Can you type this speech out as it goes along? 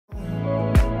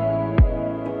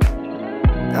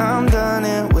I'm done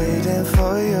and waiting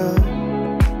for you,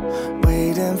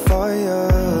 waiting for you.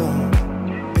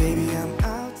 Baby, I'm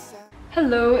outside.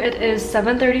 Hello, it is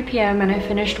 7:30 p.m. and I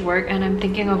finished work and I'm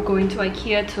thinking of going to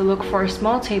IKEA to look for a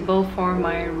small table for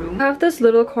my room. I have this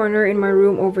little corner in my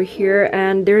room over here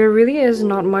and there really is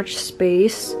not much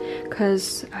space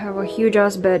because I have a huge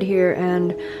ass bed here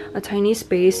and a tiny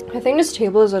space. I think this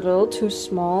table is a little too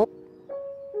small.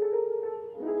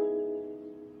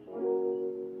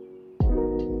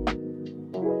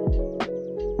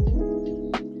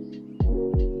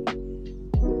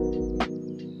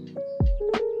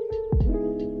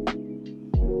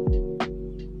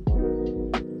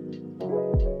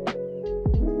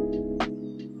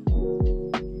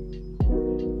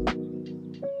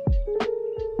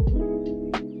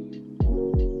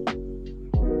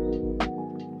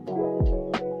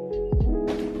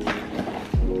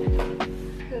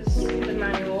 The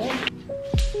manual.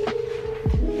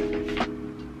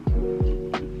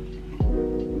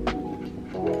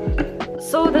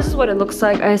 So this is what it looks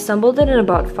like. I assembled it in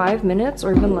about 5 minutes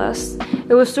or even less.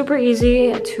 It was super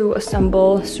easy to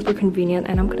assemble, super convenient,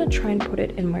 and I'm gonna try and put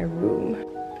it in my room.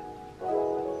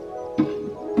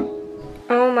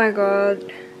 Oh my god,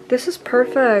 this is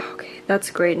perfect. Okay, that's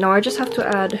great. Now I just have to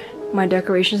add my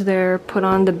decorations there, put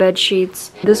on the bed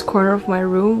sheets. This corner of my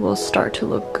room will start to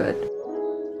look good.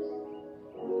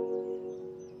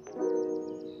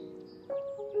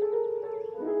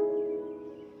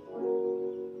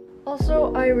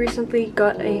 Also, I recently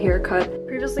got a haircut.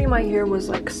 Previously, my hair was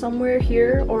like somewhere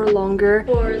here or longer.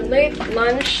 For late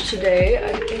lunch today,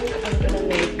 I think I'm gonna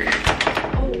make...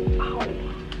 Oh, ow.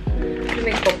 I'm gonna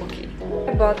make tteokbokki.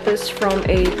 I bought this from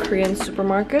a Korean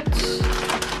supermarket.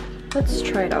 Let's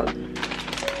try it out.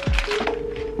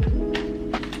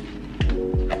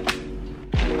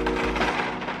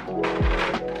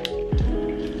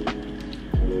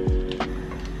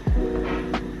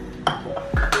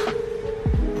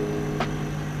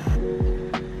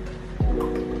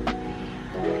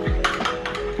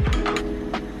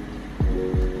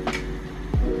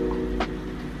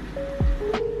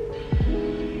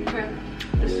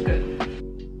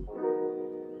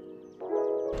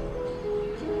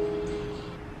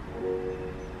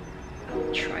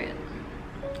 Try it.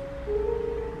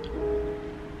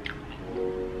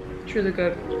 It's really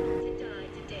good.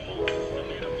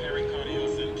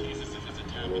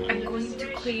 I'm going to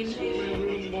clean my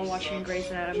room while watching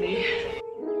Grey's Anatomy.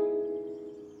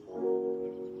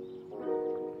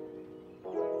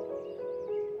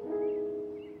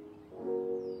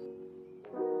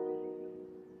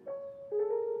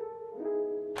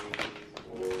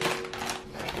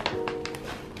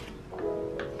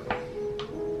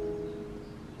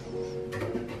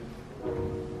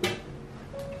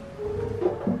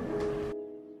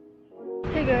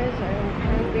 Hey guys, I am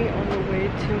currently on the way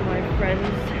to my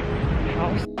friend's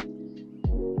house.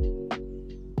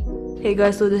 Hey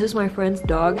guys, so this is my friend's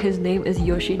dog. His name is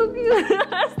Yoshi.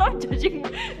 Stop judging.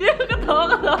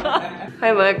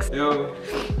 Hi Max. Yo.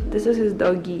 This is his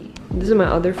doggy. This is my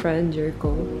other friend,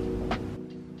 Jericho.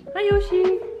 Hi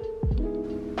Yoshi.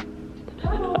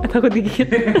 Takut digigit.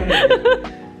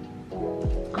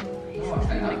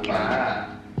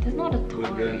 That's not a toy.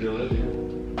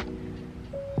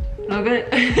 Look at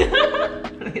it.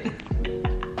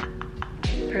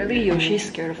 Apparently Yoshi's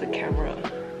scared of the camera,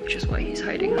 which is why he's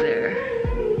hiding there.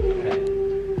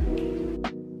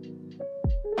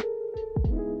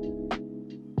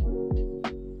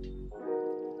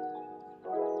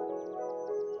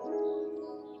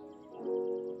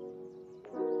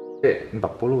 Eh,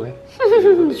 40 ya.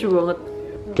 Lucu banget.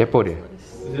 Kepo dia.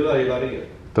 Dia lari-lari.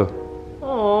 Tuh.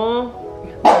 Oh.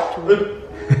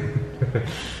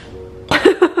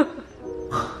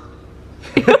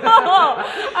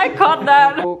 I caught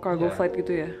that. Oh, cargo flight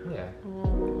gitu ya? Iya.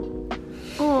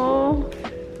 Oh.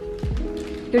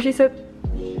 Yoshi said,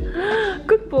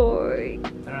 good boy.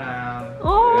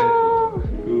 Oh.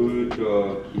 Good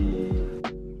doggy.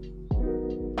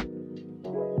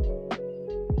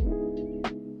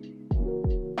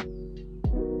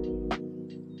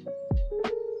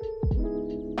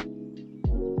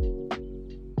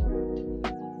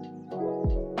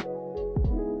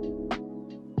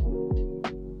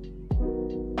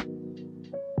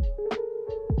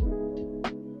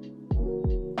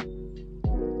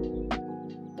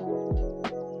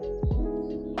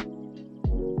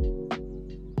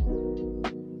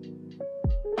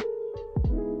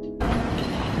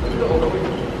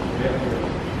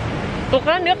 Tuh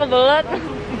kan dia kebelet.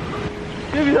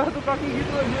 Dia bisa satu kaki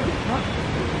gitu aja.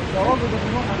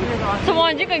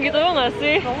 Semua anjing kayak gitu gak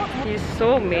sih? He's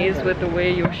so amazed with the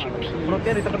way Yoshi pees.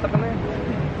 Perutnya ditekan-tekannya.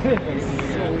 So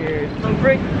weird. A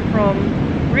break from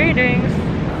readings.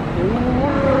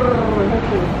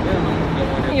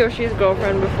 Yoshi's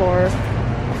girlfriend before.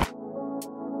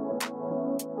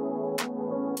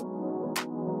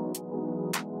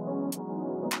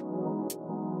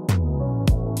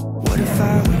 What if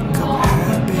I wake up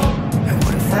happy? And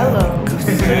what if I wake up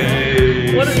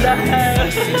sad? What is that?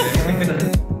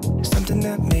 Something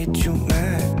that made you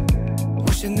mad.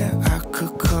 Wishing that I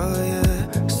could call you.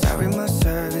 Sorry, my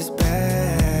service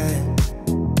bad.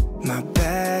 My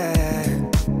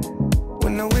bad.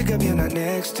 When I wake up, you're not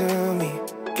next to me.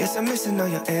 Guess I'm missing all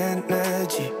your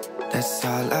energy. That's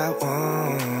all I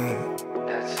want.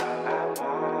 That's all I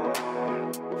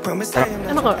want. Promise I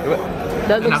am not.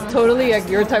 That looks totally like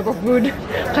your type of food.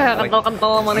 Kayak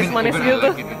kental-kental, manis-manis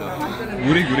gitu.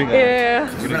 Gurih-gurih.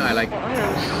 Yeah. Even I like. I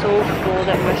am so full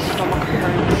that my stomach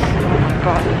hurts. Oh my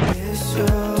god. It's you.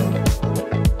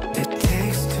 It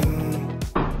takes two.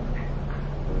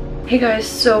 Hey guys,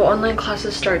 so online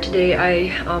classes start today.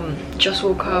 I just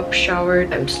woke up,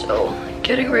 showered. I'm still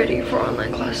getting ready for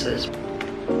online classes.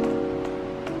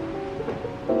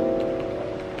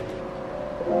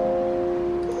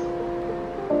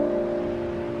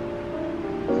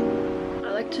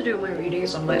 To do my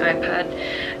readings on my iPad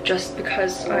just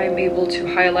because I'm able to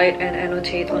highlight and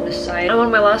annotate on the side. I'm on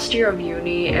my last year of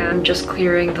uni and just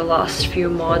clearing the last few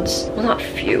mods. Well, not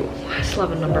few. I still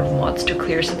have a number of mods to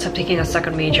clear since I'm taking a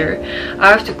second major. I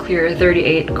have to clear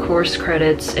 38 course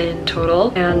credits in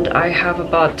total and I have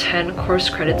about 10 course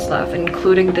credits left,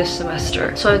 including this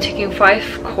semester. So I'm taking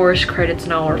 5 course credits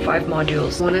now, or 5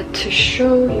 modules. I wanted to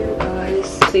show you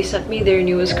guys. They sent me their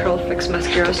newest curl fix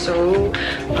mascara, so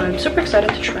I'm super excited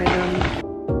to try them.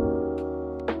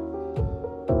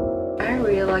 I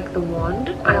really like the wand.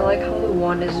 I like how the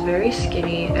wand is very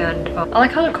skinny, and I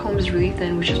like how the comb is really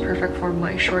thin, which is perfect for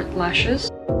my short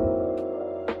lashes.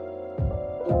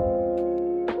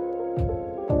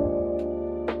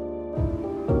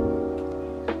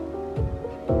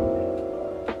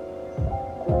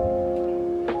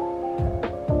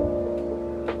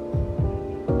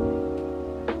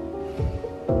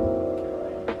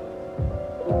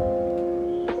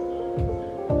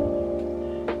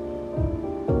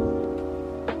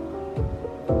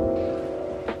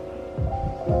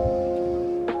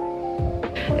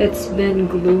 It's been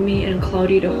gloomy and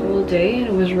cloudy the whole day, and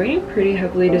it was raining pretty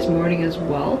heavily this morning as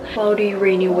well. Cloudy,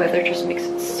 rainy weather just makes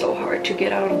it so hard to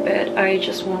get out of bed. I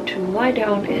just want to lie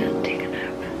down and take a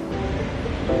nap.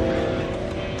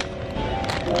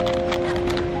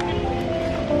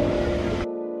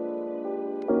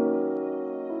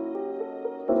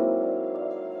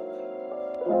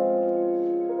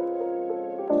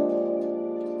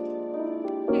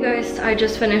 Hey guys, I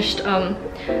just finished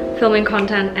filming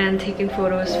content and taking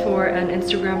photos for an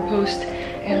Instagram post,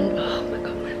 and oh my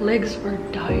god, my legs are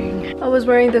dying. I was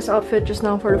wearing this outfit just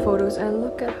now for the photos, and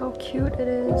look at how cute it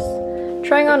is.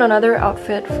 Trying on another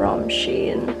outfit from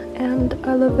Shein, and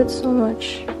I love it so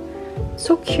much.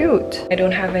 So cute. I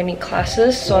don't have any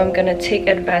classes, so I'm gonna take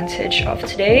advantage of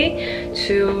today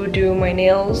to do my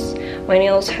nails. My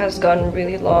nails has gotten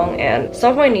really long and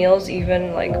some of my nails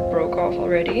even like broke off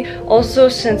already. Also,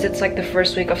 since it's like the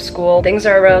first week of school, things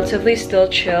are relatively still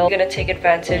chill. I'm gonna take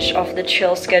advantage of the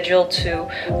chill schedule to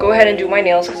go ahead and do my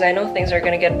nails because I know things are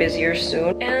gonna get busier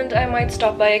soon. And I might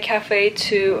stop by a cafe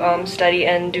to study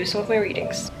and do some of my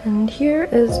readings. And here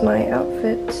is my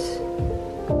outfit.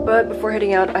 But before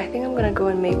heading out, I think I'm gonna go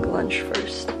and make lunch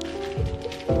first.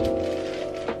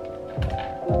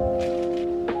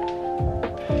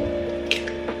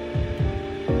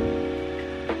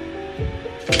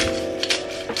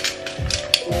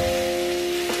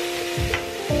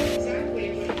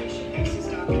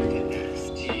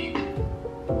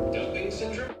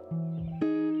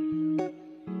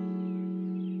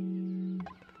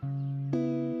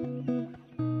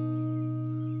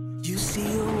 You see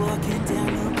her walking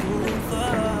down the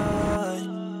boulevard.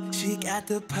 She got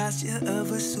the posture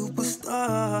of a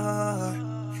superstar.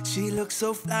 She looks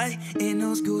so fly in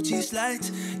those Gucci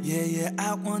slides. Yeah, yeah,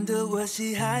 I wonder what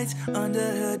she hides under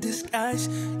her disguise.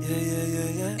 Yeah, yeah, yeah,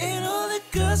 yeah. And all the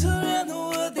girls around the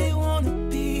world, they wanna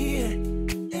be it.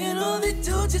 And all the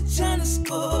dudes are trying to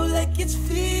score like it's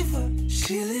fever.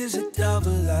 She lives a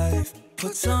double life,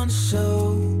 puts on a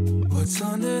show. What's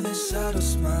under the subtle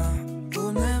smile?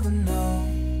 We'll never know.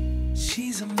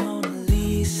 She's a Mona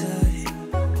Lisa.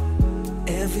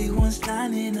 Everyone's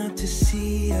lining up to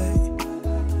see her.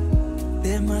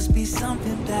 There must be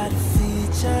something about her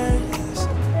features.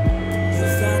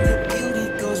 You'll find that beauty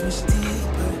goes much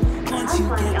deeper once you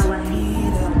get to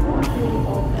meet her.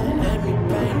 And every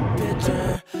pretty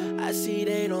picture I see,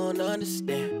 they don't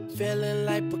understand. feeling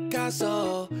like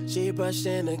Picasso. She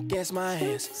brushing against my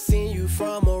hands. Seen you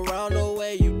from around the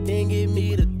way. You didn't give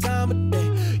me the time of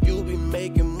day. You be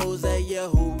making moves that yeah,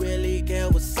 who really care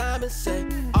what Simon say?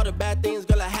 All the bad things,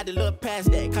 girl, I had to look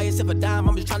past that. Call yourself a dime,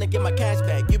 I'm just trying to get my cash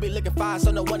back. You be looking fine, so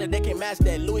no wonder they can't match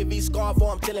that. Louis V scarf,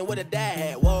 or I'm chilling with a dad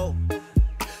hat. Whoa,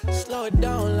 slow it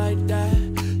down like that.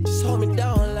 Just hold me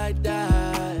down like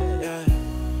that. Yeah.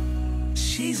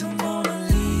 She's a Mona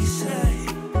Lisa.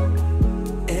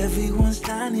 Everyone's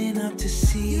lining up to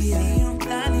see her.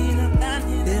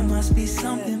 There must be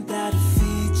something about her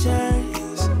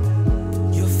features.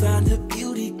 You'll find her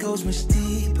beauty goes much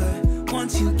deeper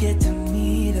once you get to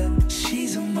meet her.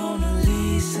 She's a Mona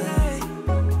Lisa.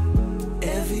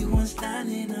 Everyone's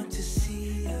lining up to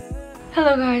see her.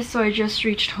 Hello guys, so I just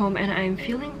reached home and I'm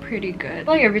feeling pretty good.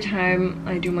 Like every time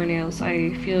I do my nails,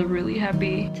 I feel really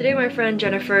happy. Today my friend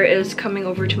Jennifer is coming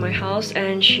over to my house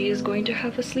and she's going to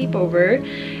have a sleepover.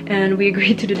 And we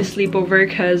agreed to do the sleepover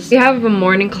because we have a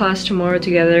morning class tomorrow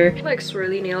together. Like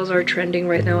swirly nails are trending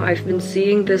right now. I've been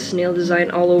seeing this nail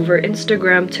design all over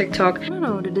Instagram, TikTok. I don't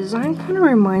know, the design kind of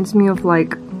reminds me of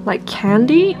like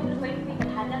candy.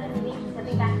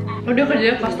 Oh, dia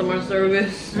kerja customer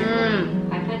service.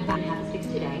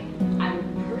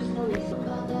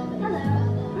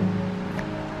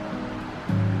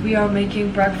 We are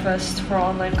making breakfast for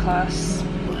online class.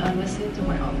 I'm listening to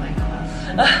my online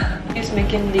class. He's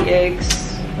making the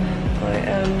eggs. I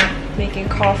am making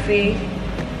coffee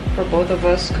for both of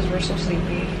us because we're so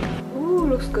sleepy. Ooh,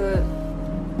 looks good.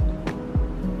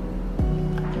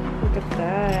 Look at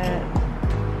that.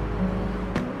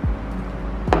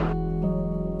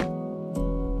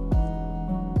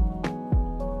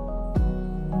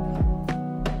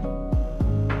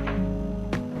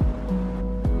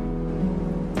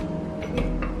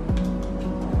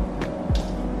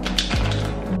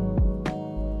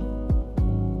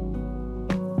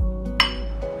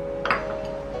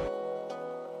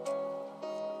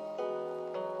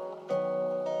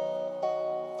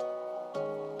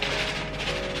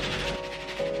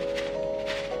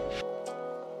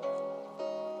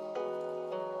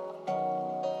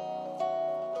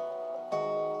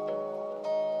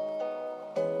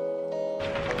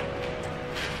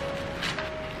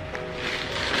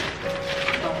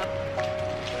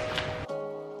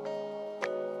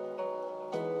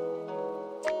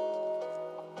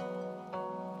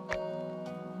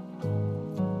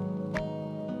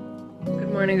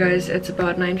 Morning guys, it's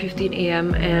about 9:15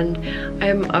 a.m. and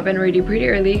I'm up and ready pretty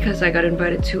early because I got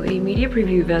invited to a media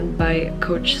preview event by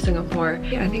Coach Singapore.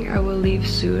 I think I will leave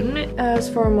soon.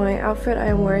 As for my outfit, I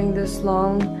am wearing this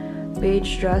long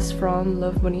beige dress from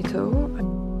Love Bonito.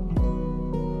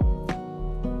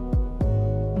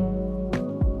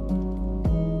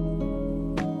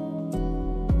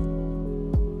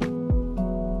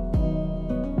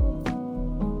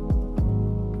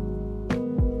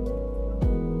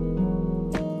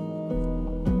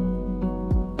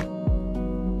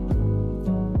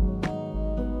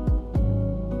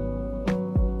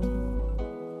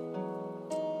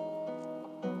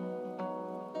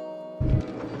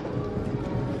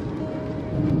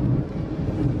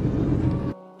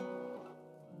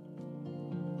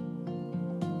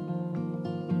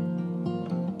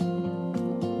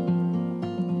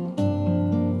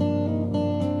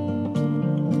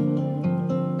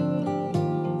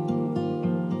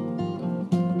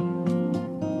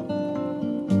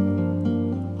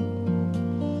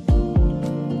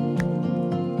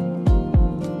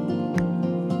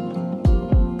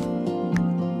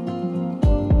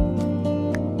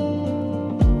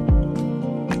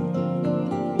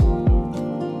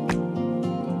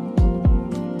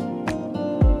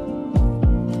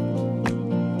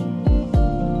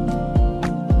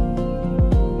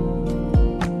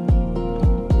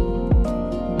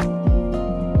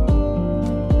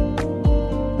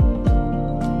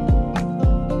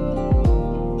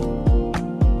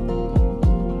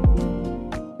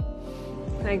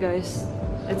 Hi guys,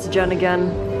 it's Jen again.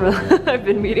 I've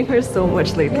been meeting her so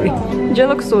much lately.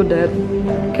 Jen looks so dead.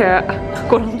 Kayak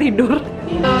kurang tidur.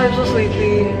 Oh, I'm so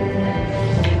sleepy.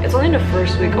 It's only the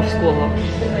first week of school.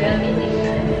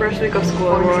 First week of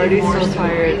school, we're already so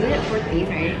tired. Isn't it 14,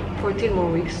 right? 14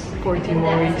 more weeks. 14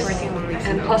 more weeks. 14 more weeks.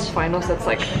 And plus finals, that's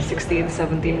like 16,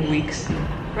 17 weeks.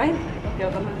 Right?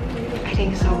 I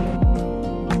think so.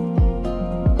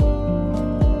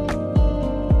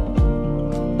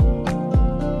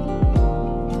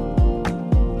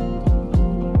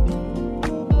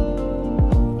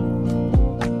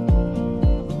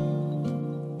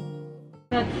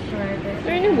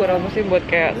 Ini buat apa sih? Buat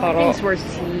kayak taruh Things were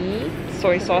tea.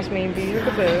 soy sauce maybe. Look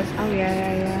at this. Oh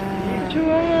yeah.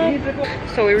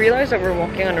 So we realized that we're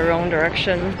walking in the wrong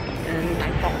direction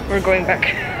and we're going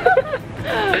back.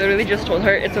 I literally just told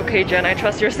her, it's okay Jen, I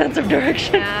trust your sense of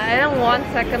direction. Yeah, and then 1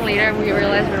 second later we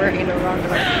realized we were in the wrong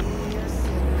direction.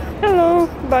 Hello,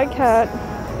 bye cat.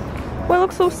 Oh, I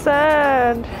look so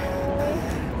sad.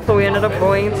 So we ended up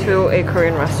going to a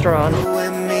Korean restaurant.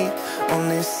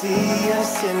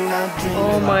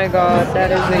 Oh my god,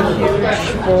 that is a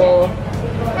huge bowl.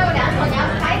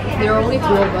 There are only 2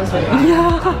 of us right now.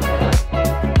 Yeah.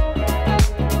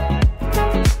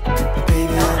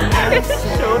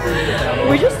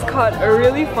 We just caught a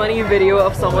really funny video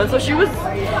of someone. So she was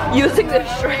using the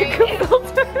Shrek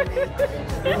filter.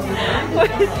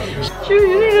 She was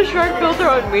using the Shrek filter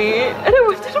on me, and it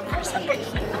went to the person.